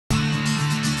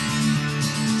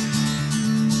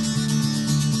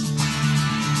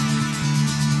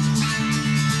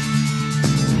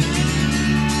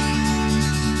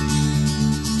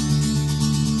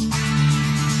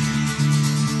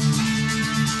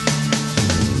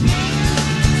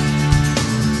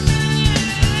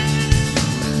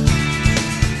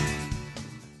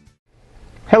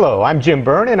Hello, I'm Jim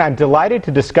Byrne, and I'm delighted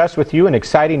to discuss with you an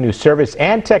exciting new service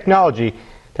and technology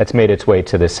that's made its way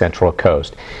to the Central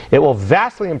Coast. It will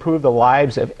vastly improve the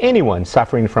lives of anyone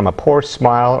suffering from a poor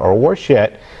smile or, worse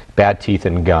yet, bad teeth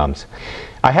and gums.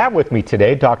 I have with me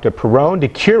today Dr. Paraon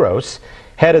DeQuiroz,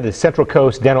 head of the Central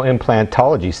Coast Dental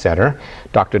Implantology Center.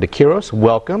 Dr. DeQuiroz,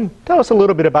 welcome. Tell us a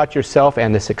little bit about yourself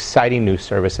and this exciting new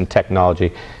service and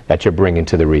technology that you're bringing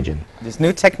to the region. This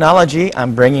new technology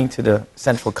I'm bringing to the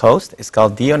Central Coast is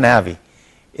called DioNavi.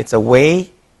 It's a way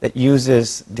that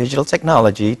uses digital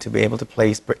technology to be able to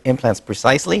place implants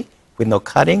precisely with no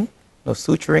cutting, no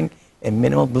suturing, and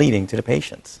minimal bleeding to the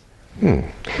patients.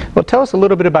 Well, tell us a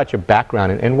little bit about your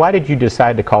background and why did you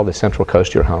decide to call the Central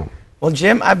Coast your home? Well,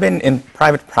 Jim, I've been in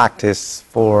private practice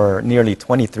for nearly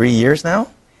 23 years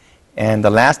now, and the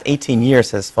last 18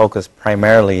 years has focused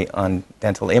primarily on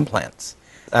dental implants.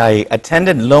 I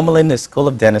attended Loma Linda School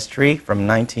of Dentistry from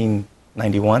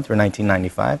 1991 through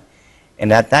 1995,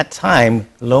 and at that time,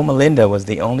 Loma Linda was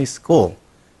the only school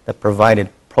that provided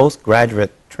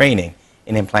postgraduate training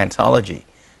in implantology.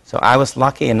 So I was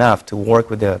lucky enough to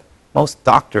work with the most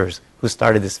doctors who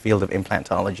started this field of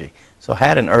implantology. So I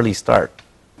had an early start.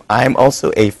 I'm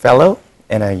also a fellow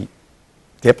and a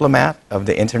diplomat of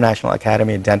the International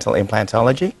Academy of Dental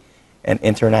Implantology and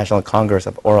International Congress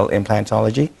of Oral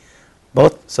Implantology.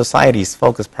 Both societies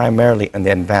focus primarily on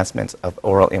the advancements of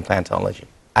oral implantology.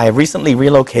 I recently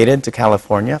relocated to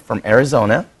California from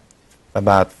Arizona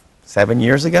about 7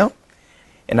 years ago,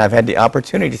 and I've had the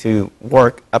opportunity to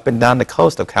work up and down the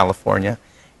coast of California,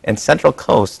 and Central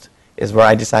Coast is where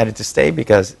I decided to stay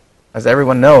because, as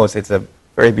everyone knows, it's a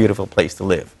very beautiful place to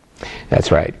live.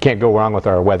 That's right. Can't go wrong with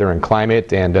our weather and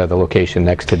climate and the location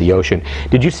next to the ocean.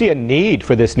 Did you see a need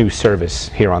for this new service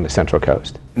here on the Central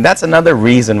Coast? And that's another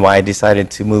reason why I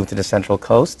decided to move to the Central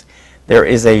Coast. There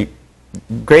is a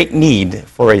great need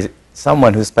for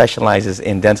someone who specializes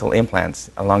in dental implants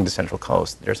along the Central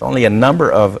Coast. There's only a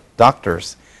number of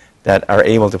doctors that are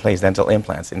able to place dental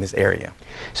implants in this area.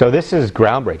 So this is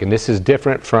groundbreaking. This is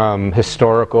different from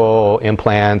historical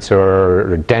implants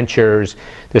or dentures.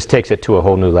 This takes it to a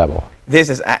whole new level. This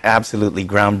is absolutely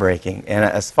groundbreaking. And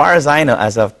as far as I know,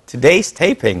 as of today's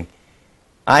taping,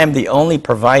 I am the only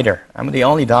provider, I'm the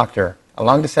only doctor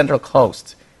along the Central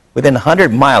Coast within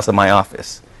 100 miles of my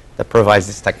office that provides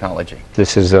this technology.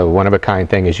 This is a one-of-a-kind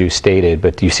thing, as you stated,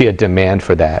 but do you see a demand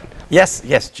for that?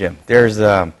 Yes, Jim. There's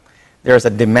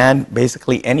a demand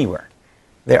basically anywhere.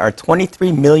 There are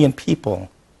 23 million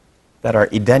people that are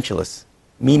edentulous,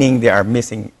 meaning they are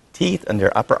missing teeth in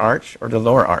their upper arch or the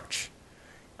lower arch.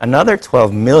 Another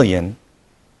 12 million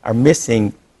are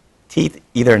missing teeth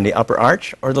either in the upper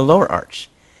arch or the lower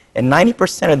arch. And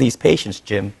 90% of these patients,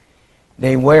 Jim,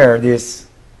 they wear this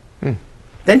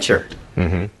denture.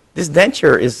 This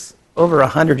denture is over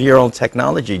 100-year-old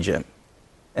technology, Jim.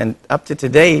 And up to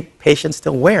today, patients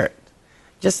still wear it.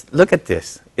 Just look at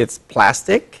this. It's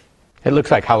plastic. It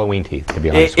looks like Halloween teeth, to be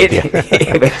honest with you.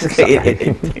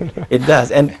 It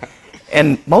does.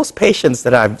 And most patients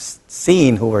that I've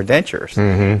seen who wear dentures,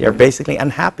 they're basically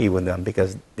unhappy with them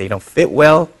because they don't fit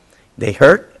well, they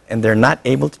hurt, and they're not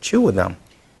able to chew with them.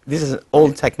 This is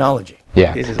old technology.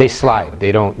 Yeah, they slide.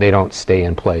 They don't stay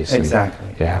in place.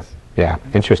 Exactly. Yeah,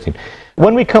 interesting.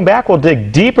 When we come back, we'll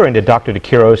dig deeper into Dr.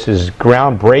 DeQuiroz's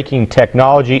groundbreaking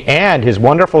technology and his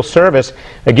wonderful service.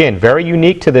 Again, very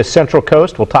unique to the Central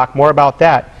Coast. We'll talk more about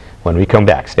that when we come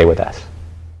back. Stay with us.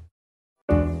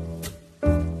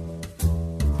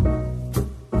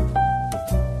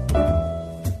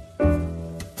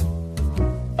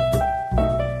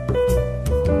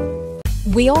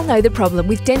 We all know the problem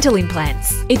with dental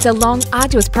implants. It's a long,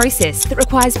 arduous process that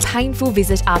requires painful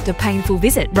visit after painful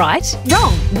visit, right?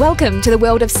 Wrong! Welcome to the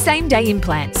world of same-day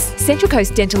implants. Central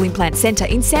Coast Dental Implant Center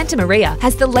in Santa Maria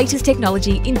has the latest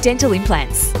technology in dental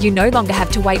implants. You no longer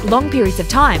have to wait long periods of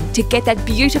time to get that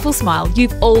beautiful smile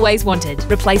you've always wanted.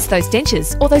 Replace those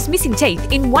dentures or those missing teeth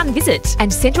in one visit.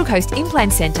 And Central Coast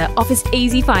Implant Center offers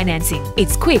easy financing.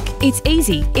 It's quick, it's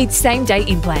easy, it's same-day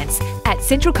implants at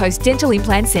Central Coast Dental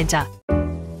Implant Center.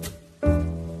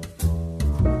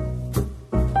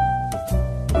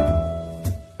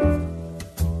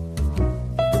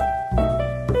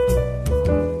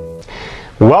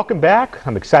 Welcome back.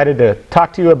 I'm excited to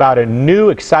talk to you about a new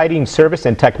exciting service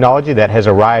and technology that has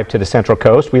arrived to the Central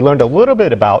Coast. We learned a little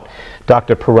bit about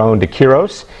Dr. Paraon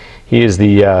DeQuiroz. He is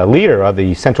the leader of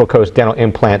the Central Coast Dental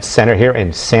Implant Center here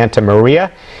in Santa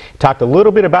Maria. talked a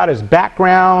little bit about his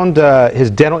background, his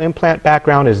dental implant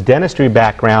background, his dentistry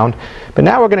background, but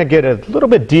now we're going to get a little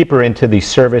bit deeper into the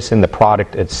service and the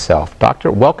product itself.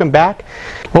 Doctor, welcome back.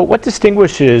 Well, what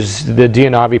distinguishes the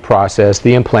Dianavi process,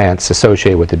 the implants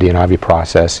associated with the Dianavi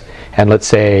process, and let's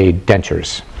say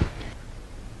dentures?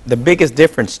 The biggest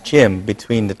difference, Jim,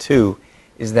 between the two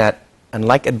is that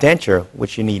unlike a denture,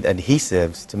 which you need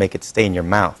adhesives to make it stay in your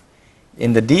mouth,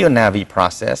 in the Dianavi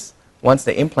process, once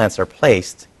the implants are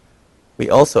placed, we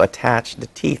also attach the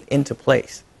teeth into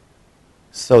place.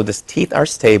 So the teeth are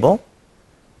stable,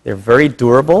 they're very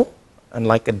durable,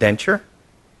 unlike a denture,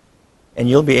 and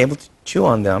you'll be able to chew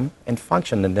on them and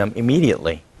function in them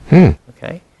immediately.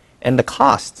 Okay? And the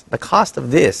cost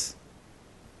of this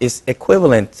is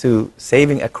equivalent to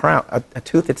saving a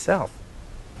tooth itself.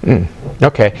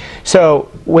 Okay, so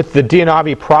with the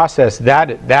Dianavi process,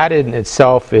 that in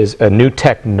itself is a new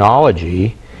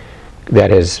technology that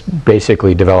has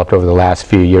basically developed over the last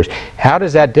few years. How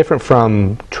does that differ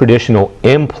from traditional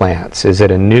implants? Is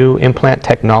it a new implant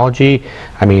technology?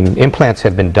 I mean, implants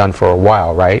have been done for a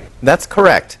while, right? That's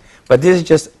correct, but this is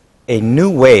just a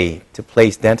new way to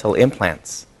place dental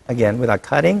implants. Again, without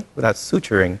cutting, without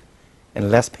suturing, and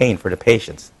less pain for the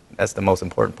patients. That's the most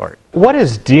important part. What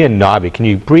is Dianavi? Can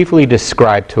you briefly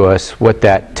describe to us what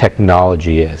that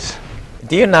technology is?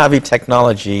 Dianavi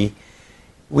technology,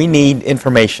 we need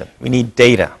information. We need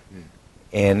data.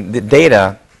 And the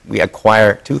data, we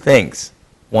acquire two things.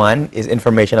 One is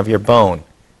information of your bone.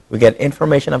 We get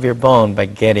information of your bone by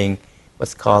getting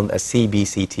what's called a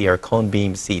CBCT, or cone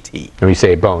beam CT. When we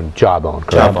say bone, jawbone,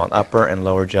 correct? Jawbone, upper and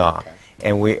lower jaw. Okay.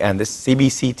 And this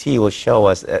CBCT will show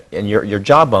us in your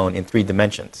jawbone in 3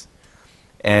 dimensions.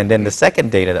 And then the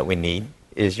second data that we need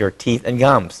is your teeth and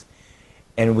gums.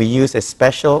 And we use a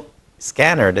special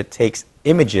scanner that takes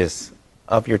images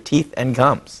of your teeth and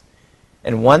gums.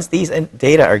 And once these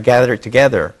data are gathered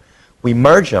together, we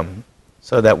merge them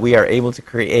so that we are able to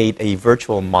create a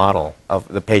virtual model of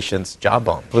the patient's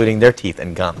jawbone, including their teeth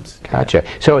and gums. Gotcha.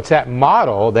 So it's that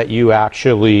model that you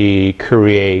actually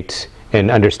create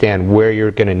and understand where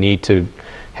you're going to need to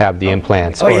have the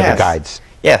implants or yes. the guides.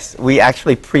 Yes, we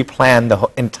actually pre-plan the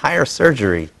entire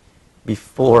surgery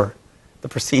before the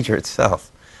procedure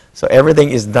itself. So everything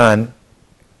is done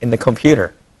in the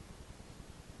computer.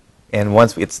 And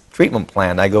once it's treatment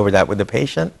planned, I go over that with the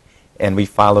patient, and we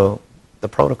follow the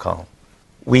protocol.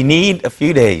 We need a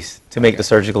few days to make the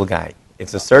surgical guide.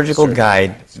 It's a surgical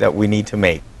guide that we need to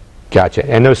make. Gotcha.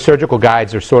 And those surgical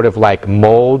guides are sort of like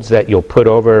molds that you'll put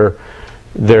over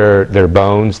their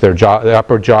bones, their jaw, the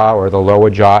upper jaw or the lower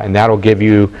jaw, and that'll give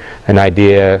you an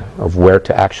idea of where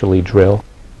to actually drill?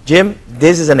 Jim,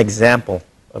 this is an example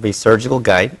of a surgical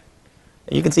guide.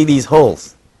 You can see these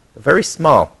holes. They're very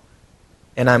small,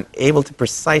 and I'm able to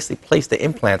precisely place the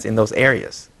implants in those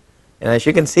areas. And as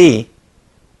you can see,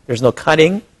 there's no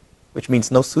cutting, which means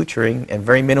no suturing, and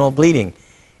very minimal bleeding.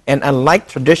 And unlike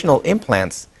traditional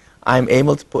implants, I'm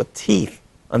able to put teeth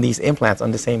on these implants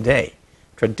on the same day.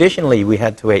 Traditionally, we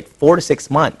had to wait 4 to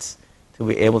 6 months to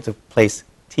be able to place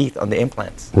teeth on the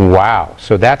implants. Wow.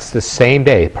 So that's the same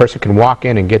day. A person can walk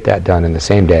in and get that done in the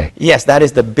same day. Yes, that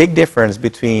is the big difference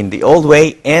between the old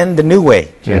way and the new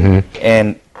way, Jim.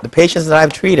 And the patients that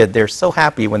I've treated, they're so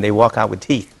happy when they walk out with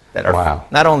teeth that are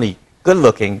not only good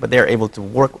looking, but they're able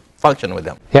to function with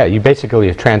them. Yeah, you basically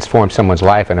have transformed someone's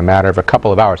life in a matter of a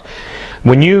couple of hours.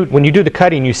 When you do the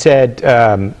cutting, you said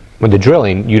with the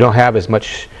drilling, you don't have as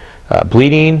much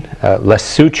bleeding,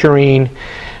 less suturing.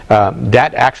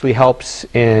 That actually helps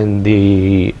in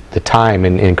the time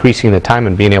and increasing the time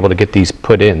and being able to get these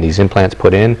put in, these implants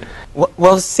put in.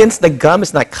 Well, since the gum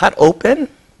is not cut open,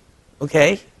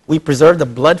 okay, we preserve the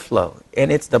blood flow, and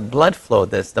it's the blood flow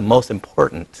that's the most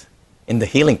important in the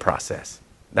healing process.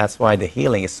 That's why the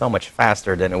healing is so much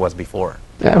faster than it was before.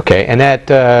 Okay, and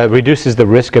that reduces the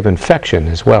risk of infection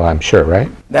as well, I'm sure, right?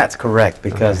 That's correct,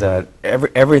 because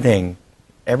everything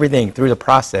through the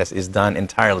process is done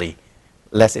entirely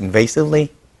less invasively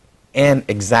and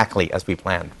exactly as we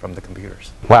planned from the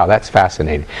computers. Wow, that's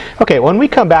fascinating. Okay, when we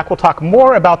come back, we'll talk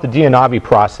more about the Dianavi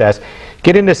process,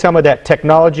 get into some of that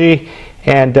technology,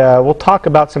 and we'll talk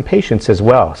about some patients as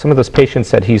well. Some of those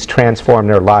patients that he's transformed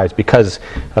their lives because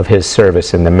of his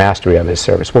service and the mastery of his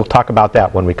service. We'll talk about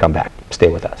that when we come back. Stay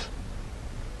with us.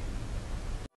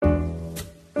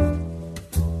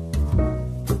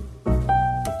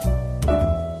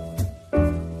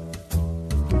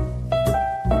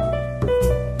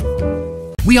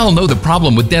 We all know the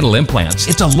problem with dental implants.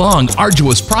 It's a long,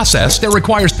 arduous process that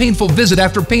requires painful visit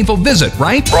after painful visit,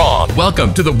 right? Wrong.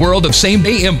 Welcome to the world of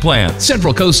same-day implants.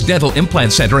 Central Coast Dental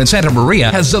Implant Center in Santa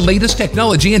Maria has the latest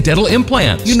technology in dental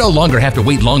implants. You no longer have to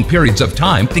wait long periods of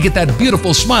time to get that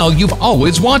beautiful smile you've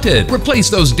always wanted. Replace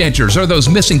those dentures or those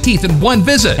missing teeth in one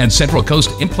visit. And Central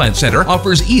Coast Implant Center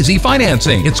offers easy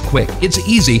financing. It's quick, it's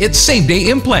easy, it's same-day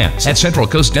implants. At Central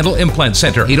Coast Dental Implant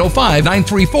Center,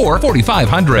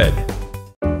 805-934-4500.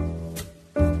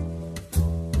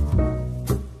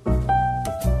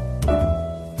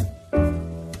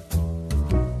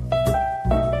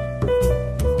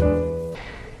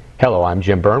 Hello, I'm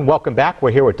Jim Byrne. Welcome back.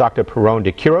 We're here with Dr. Paraon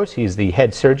DeQuiroz. He's the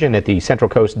head surgeon at the Central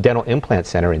Coast Dental Implant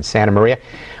Center in Santa Maria.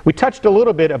 We touched a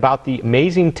little bit about the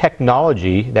amazing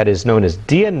technology that is known as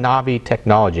DiaNavi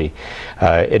technology.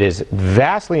 It has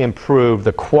vastly improved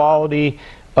the quality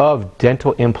of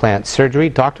dental implant surgery.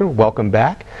 Doctor, welcome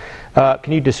back.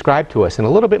 Can you describe to us in a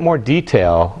little bit more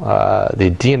detail the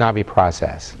DiaNavi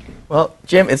process? Well,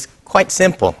 Jim, it's quite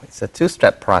simple. It's a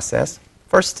two-step process.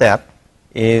 First step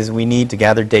is we need to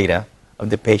gather data of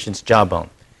the patient's jawbone.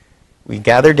 We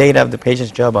gather data of the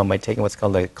patient's jawbone by taking what's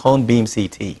called a cone beam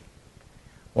CT.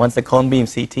 Once the cone beam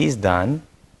CT is done,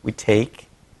 we take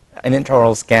an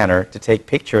intraoral scanner to take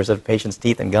pictures of the patient's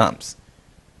teeth and gums.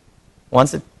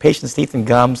 Once the patient's teeth and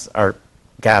gums are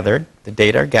gathered, the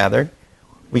data are gathered,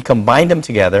 we combine them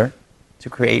together to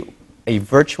create a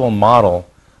virtual model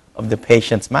of the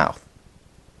patient's mouth.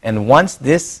 And once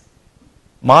this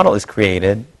model is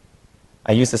created,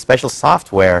 I use a special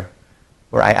software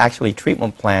where I actually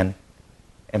treatment plan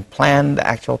and plan the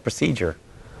actual procedure.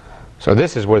 So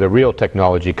this is where the real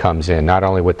technology comes in, not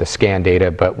only with the scan data,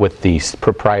 but with the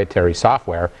proprietary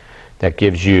software that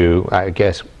gives you, I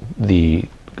guess, the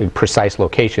precise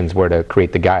locations where to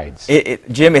create the guides.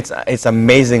 Jim, it's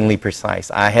amazingly precise.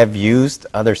 I have used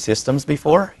other systems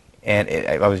before, and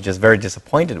I was just very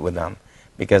disappointed with them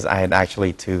because I had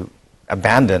actually to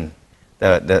abandon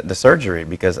the surgery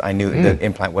because I knew the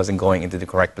implant wasn't going into the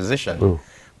correct position. Ooh.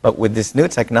 But with this new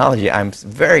technology,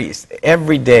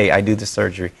 every day I do the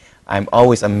surgery, I'm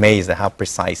always amazed at how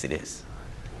precise it is.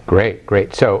 Great,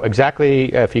 great. So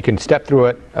exactly, if you can step through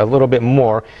it a little bit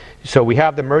more. So we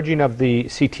have the merging of the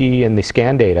CT and the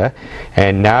scan data,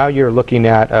 and now you're looking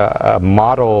at a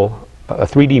model, a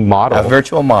 3D model. A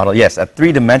virtual model, yes, a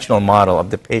three-dimensional model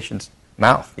of the patient's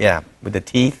mouth, yeah, with the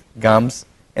teeth, gums,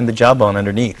 and the jawbone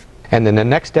underneath. And then the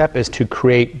next step is to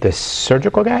create the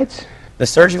surgical guides? The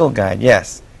surgical guide,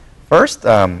 yes. First,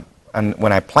 when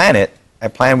I plan it, I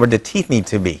plan where the teeth need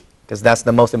to be, because that's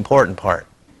the most important part.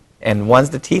 And once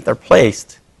the teeth are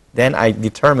placed, then I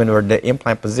determine where the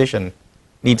implant position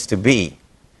needs to be.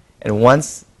 And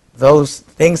once those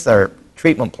things are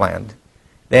treatment planned,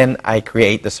 then I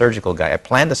create the surgical guide. I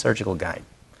plan the surgical guide.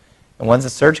 And once the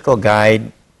surgical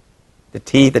guide, the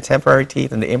teeth, the temporary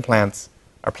teeth, and the implants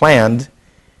are planned,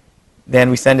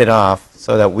 then we send it off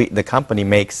so that the company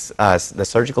makes us the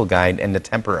surgical guide and the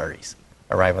temporaries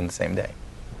arrive on the same day.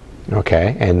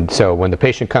 Okay, and so when the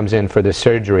patient comes in for the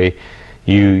surgery,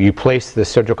 you place the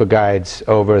surgical guides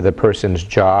over the person's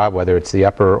jaw, whether it's the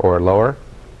upper or lower?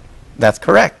 That's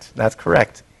correct, that's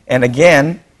correct. And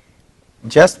again,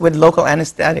 just with local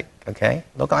anesthetic, okay,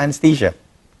 local anesthesia,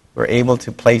 we're able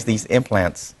to place these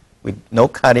implants with no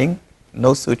cutting,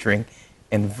 no suturing,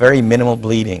 and very minimal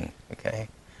bleeding, okay?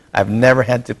 I've never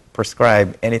had to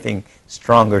prescribe anything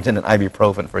stronger than an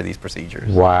ibuprofen for these procedures.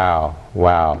 Wow,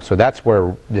 wow. So that's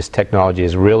where this technology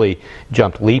has really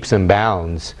jumped leaps and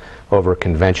bounds over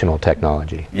conventional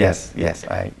technology. Yes, yes,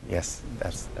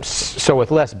 that's so with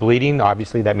less bleeding,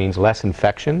 obviously that means less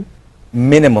infection?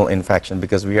 Minimal infection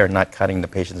because we are not cutting the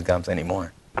patient's gums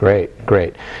anymore. Great,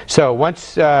 great. So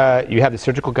once you have the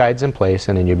surgical guides in place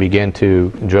and then you begin to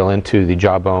drill into the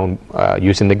jawbone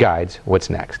using the guides, what's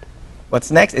next? What's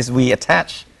next is we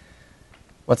attach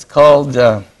what's called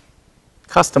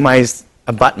customized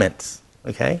abutments,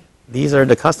 okay? These are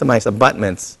the customized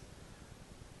abutments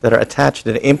that are attached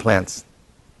to the implants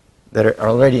that are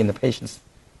already in the patient's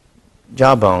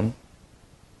jawbone.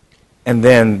 And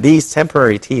then these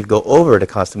temporary teeth go over the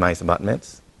customized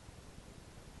abutments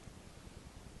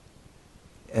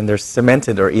and they're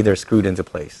cemented or either screwed into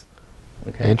place.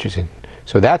 Okay. Interesting.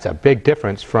 So that's a big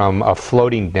difference from a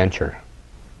floating denture.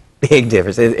 Big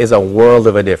difference. It is a world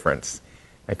of a difference.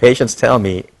 My patients tell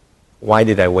me, why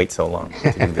did I wait so long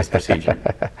to do this procedure?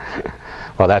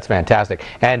 Well, that's fantastic.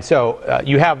 And so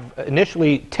you have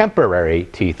initially temporary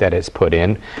teeth that is put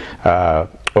in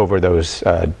over those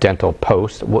dental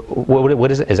posts. What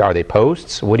is it? Are they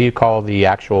posts? What do you call the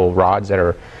actual rods that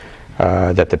are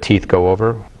that the teeth go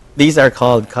over? These are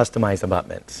called customized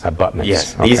abutments. Abutments.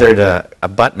 Yes, Okay. these are the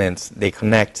abutments. They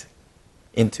connect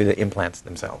into the implants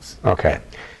themselves. Okay.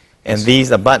 And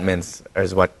these abutments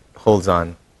is what holds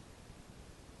on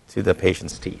to the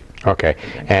patient's teeth. Okay.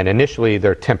 And initially,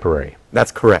 they're temporary.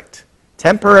 That's correct.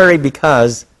 Temporary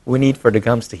because we need for the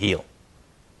gums to heal.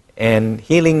 And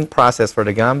healing process for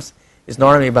the gums is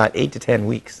normally about 8 to 10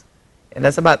 weeks. And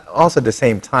that's about also the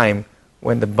same time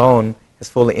when the bone is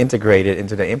fully integrated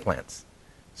into the implants.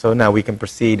 So now we can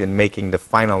proceed in making the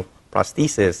final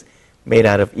prosthesis made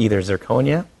out of either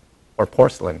zirconia or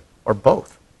porcelain or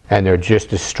both. And they're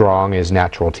just as strong as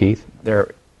natural teeth?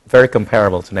 They're very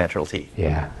comparable to natural teeth.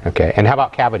 Yeah. Okay. And how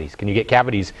about cavities? Can you get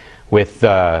cavities with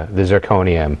the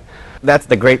zirconium? That's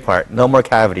the great part. No more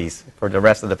cavities for the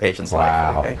rest of the patient's life.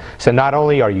 Wow. Okay? So not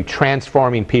only are you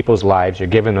transforming people's lives, you're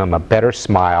giving them a better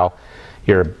smile,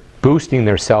 you're boosting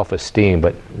their self-esteem,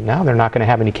 but now they're not going to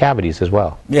have any cavities as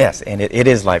well. Yes, and it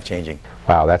is life-changing.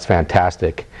 Wow, that's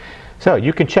fantastic. So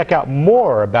you can check out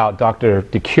more about Dr.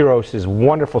 DeQuiroz's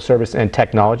wonderful service and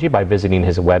technology by visiting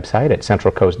his website at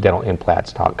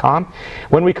centralcoastdentalimplants.com.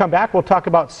 When we come back, we'll talk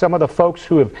about some of the folks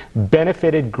who have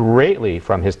benefited greatly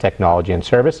from his technology and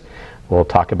service. We'll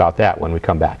talk about that when we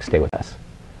come back. Stay with us.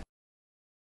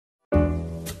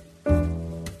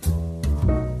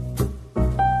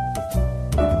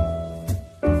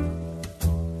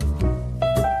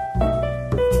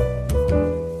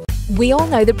 We all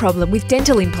know the problem with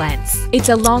dental implants. It's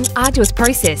a long, arduous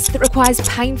process that requires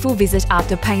painful visit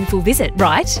after painful visit,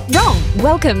 right? Wrong!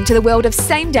 Welcome to the world of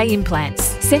same-day implants.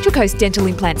 Central Coast Dental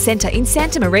Implant Center in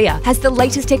Santa Maria has the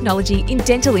latest technology in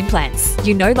dental implants.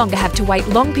 You no longer have to wait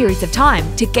long periods of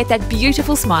time to get that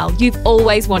beautiful smile you've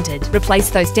always wanted. Replace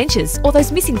those dentures or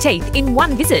those missing teeth in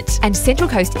one visit. And Central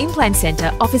Coast Implant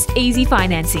Center offers easy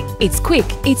financing. It's quick,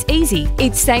 it's easy,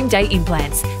 it's same-day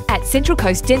implants at Central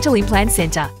Coast Dental Implant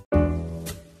Center.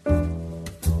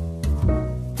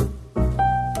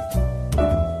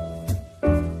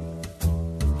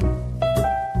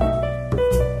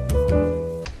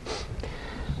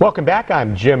 Welcome back.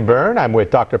 I'm Jim Byrne. I'm with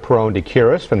Dr. Paraon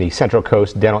DeQuiroz from the Central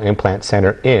Coast Dental Implant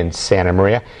Center in Santa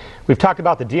Maria. We've talked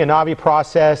about the Dianavi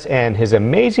process and his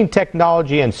amazing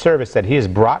technology and service that he has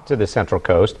brought to the Central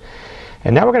Coast.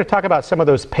 And now we're going to talk about some of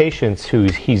those patients who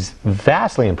he's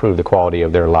vastly improved the quality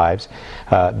of their lives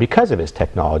because of his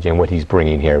technology and what he's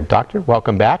bringing here. Doctor,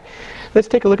 welcome back. Let's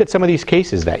take a look at some of these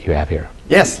cases that you have here.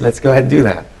 Yes, let's go ahead and do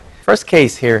that. First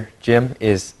case here, Jim,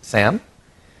 is Sam.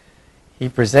 He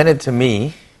presented to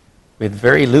me with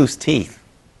very loose teeth.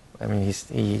 I mean,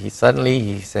 he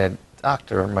suddenly said,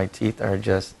 "Doctor, my teeth are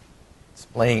just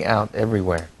splaying out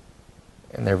everywhere,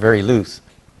 and they're very loose."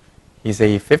 He's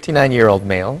a 59-year-old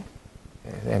male,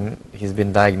 and he's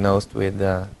been diagnosed with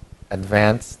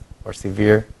advanced or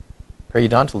severe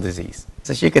periodontal disease.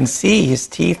 So as you can see, his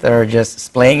teeth are just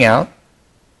splaying out,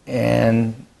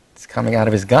 and it's coming out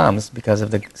of his gums because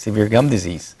of the severe gum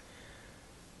disease.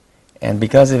 And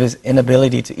because of his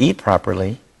inability to eat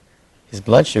properly, his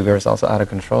blood sugar is also out of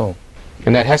control.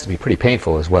 And that has to be pretty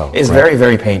painful as well. It's right? very,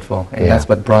 very painful, and Yeah. that's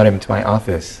what brought him to my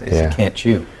office, is he can't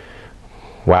chew.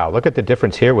 Wow, look at the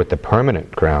difference here with the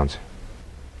permanent crowns.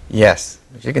 Yes,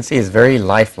 as you can see, it's very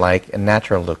lifelike and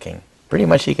natural looking. Pretty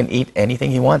much he can eat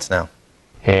anything he wants now.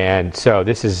 And so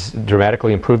this has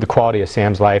dramatically improved the quality of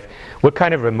Sam's life. What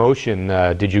kind of emotion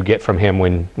did you get from him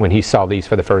when he saw these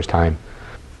for the first time?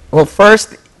 Well,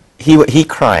 first, he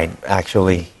cried,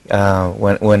 actually.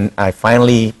 When I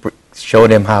finally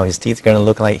showed him how his teeth are going to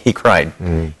look like, he cried.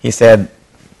 He said,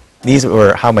 "These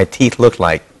were how my teeth looked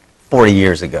like 40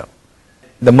 years ago."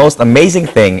 The most amazing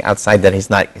thing outside that he's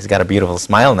got a beautiful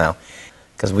smile now,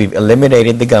 because we've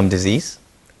eliminated the gum disease.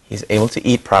 He's able to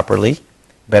eat properly,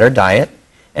 better diet,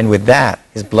 and with that,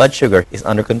 his blood sugar is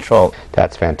under control.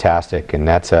 That's fantastic, and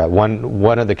that's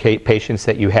one of the patients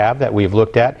that you have that we've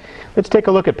looked at. Let's take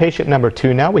a look at patient number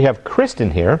 2 now. We have Kristen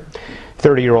here,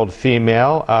 30-year-old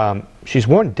female. She's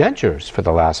worn dentures for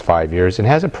the last 5 years and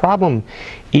has a problem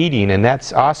eating, and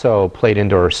that's also played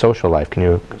into her social life. Can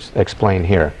you explain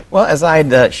here? Well, as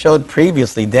I showed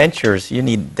previously, dentures, you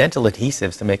need dental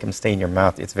adhesives to make them stay in your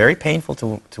mouth. It's very painful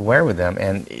to wear with them,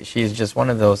 and she's just one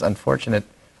of those unfortunate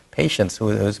patients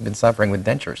who's been suffering with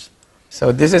dentures.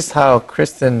 So this is how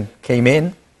Kristen came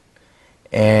in,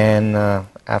 and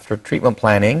after treatment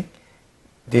planning,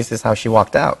 this is how she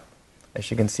walked out. As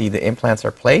you can see, the implants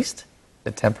are placed,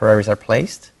 the temporaries are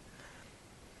placed,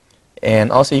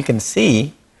 and also you can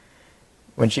see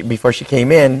before she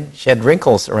came in, she had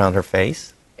wrinkles around her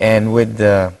face, and with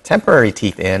the temporary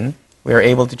teeth in, we were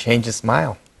able to change the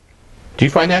smile. Do you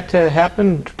find that to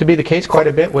happen to be the case quite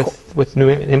a bit with new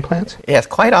implants? Yes,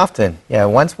 quite often. Yeah,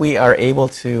 once we are able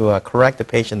to correct the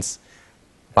patient's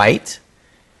bite,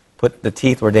 put the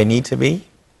teeth where they need to be,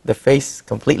 the face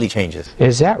completely changes.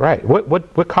 Is that right?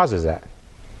 What causes that?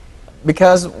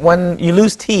 Because when you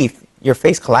lose teeth, your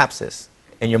face collapses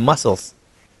and your muscles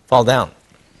fall down.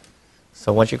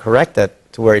 So once you correct that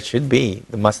to where it should be,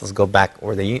 the muscles go back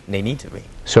where they need to be.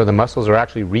 So the muscles are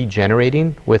actually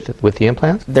regenerating with the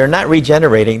implants? They're not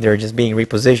regenerating, they're just being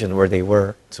repositioned where they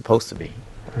were supposed to be.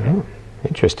 Oh,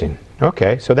 interesting.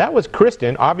 Okay, so that was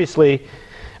Kristen. Obviously,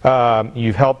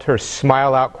 you've helped her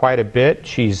smile out quite a bit.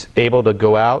 She's able to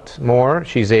go out more.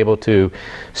 She's able to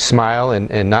smile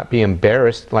and not be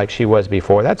embarrassed like she was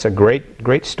before. That's a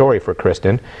great story for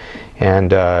Kristen.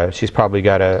 And she's probably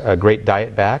got a great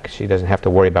diet back. She doesn't have to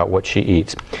worry about what she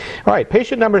eats. All right,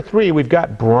 patient number 3, we've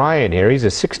got Brian here. He's a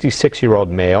 66-year-old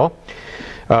male.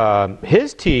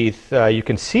 His teeth, you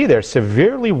can see they're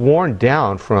severely worn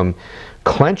down from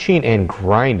clenching and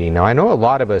grinding. Now, I know a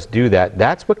lot of us do that.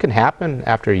 That's what can happen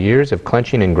after years of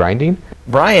clenching and grinding?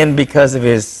 Brian, because of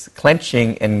his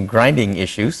clenching and grinding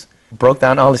issues, broke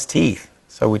down all his teeth.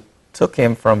 So we took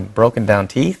him from broken down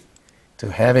teeth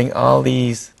to having all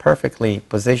these perfectly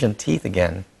positioned teeth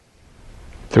again.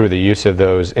 Through the use of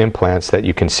those implants that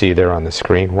you can see there on the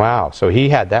screen. Wow, so he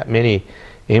had that many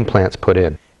implants put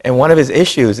in. And one of his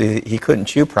issues is he couldn't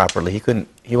chew properly.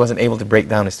 He wasn't able to break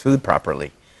down his food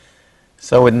properly.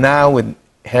 So with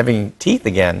having teeth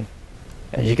again,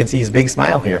 as you can see his big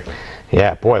smile here.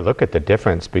 Yeah, boy, look at the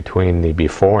difference between the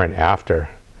before and after.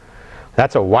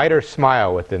 That's a wider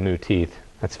smile with the new teeth.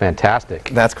 That's fantastic.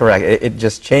 That's correct. It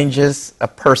just changes a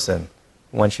person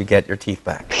once you get your teeth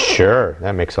back. Sure,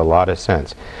 that makes a lot of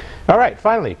sense. All right,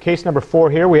 finally, case number 4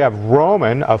 here. We have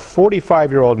Roman, a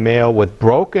 45-year-old male with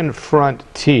broken front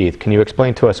teeth. Can you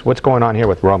explain to us what's going on here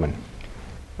with Roman?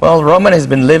 Well, Roman has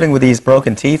been living with these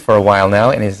broken teeth for a while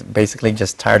now and is basically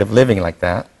just tired of living like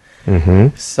that.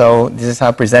 So this is how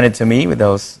it presented to me with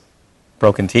those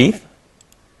broken teeth.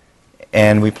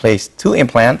 And we placed 2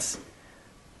 implants,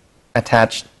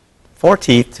 attached 4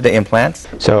 teeth to the implants.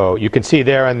 So you can see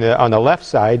there on the left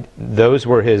side, those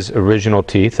were his original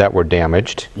teeth that were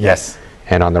damaged. Yes.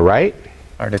 And on the right?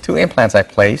 Are the 2 implants I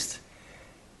placed.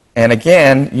 And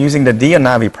again, using the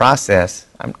Dionavi process,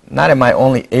 not am I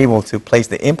only able to place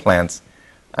the implants,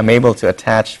 I'm able to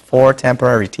attach 4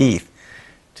 temporary teeth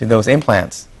to those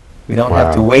implants. We don't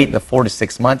have to wait the 4 to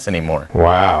 6 months anymore.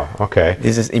 Wow, okay.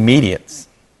 This is immediate.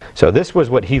 So this was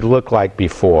what he looked like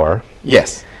before.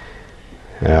 Yes.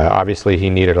 Obviously he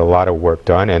needed a lot of work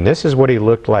done, and this is what he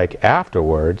looked like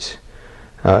afterwards.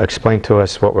 Explain to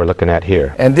us what we're looking at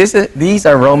here. And these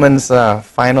are Roman's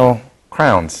final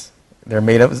crowns. They're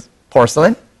made of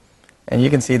porcelain, and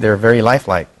you can see they're very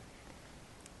lifelike.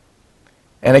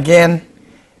 And again,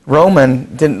 Roman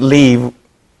didn't leave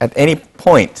at any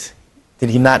point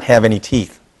did he not have any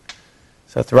teeth.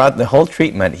 So throughout the whole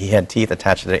treatment, he had teeth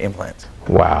attached to the implants.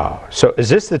 Wow. So is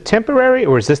this the temporary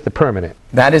or is this the permanent?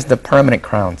 That is the permanent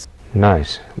crowns.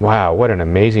 Nice. Wow, what an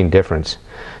amazing difference.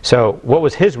 So what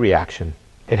was his reaction?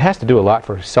 It has to do a lot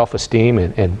for self-esteem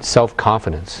and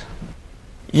self-confidence.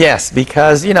 Yes,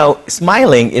 because, you know,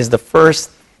 smiling is the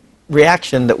first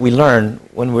reaction that we learn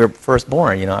when we're first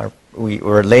born. You know,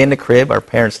 we're laying in the crib, our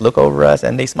parents look over us,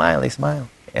 and they smile.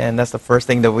 And that's the first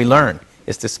thing that we learn,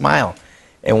 is to smile.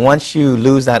 And once you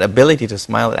lose that ability to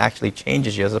smile, it actually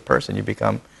changes you as a person. You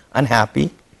become unhappy.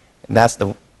 And that's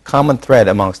the common thread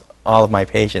amongst all of my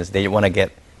patients. They want to get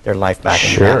their life back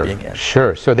and be happy again.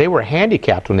 Sure. So they were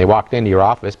handicapped when they walked into your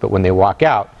office, but when they walk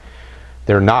out,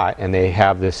 they're not, and they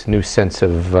have this new sense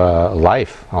of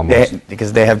life almost.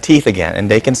 Because they have teeth again,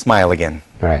 and they can smile again.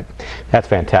 Right. That's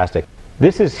fantastic.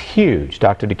 This is huge.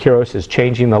 Dr. DeQuiroz is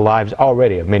changing the lives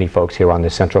already of many folks here on the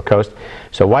Central Coast.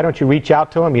 So why don't you reach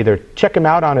out to him? Either check him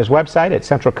out on his website at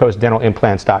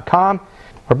centralcoastdentalimplants.com,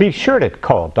 or be sure to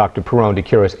call Dr. Paraon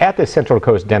DeQuiroz at the Central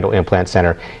Coast Dental Implant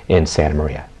Center in Santa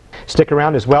Maria. Stick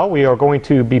around as well. We are going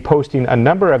to be posting a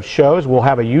number of shows. We'll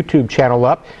have a YouTube channel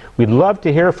up. We'd love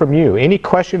to hear from you. Any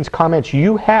questions, comments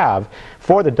you have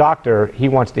for the doctor, he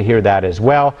wants to hear that as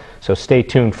well. So stay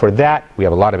tuned for that. We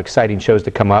have a lot of exciting shows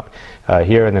to come up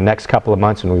here in the next couple of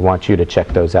months, and we want you to check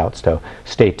those out. So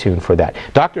stay tuned for that.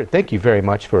 Doctor, thank you very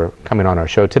much for coming on our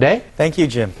show today. Thank you,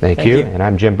 Jim. Thank you. And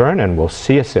I'm Jim Byrne, and we'll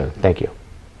see you soon. Thank you.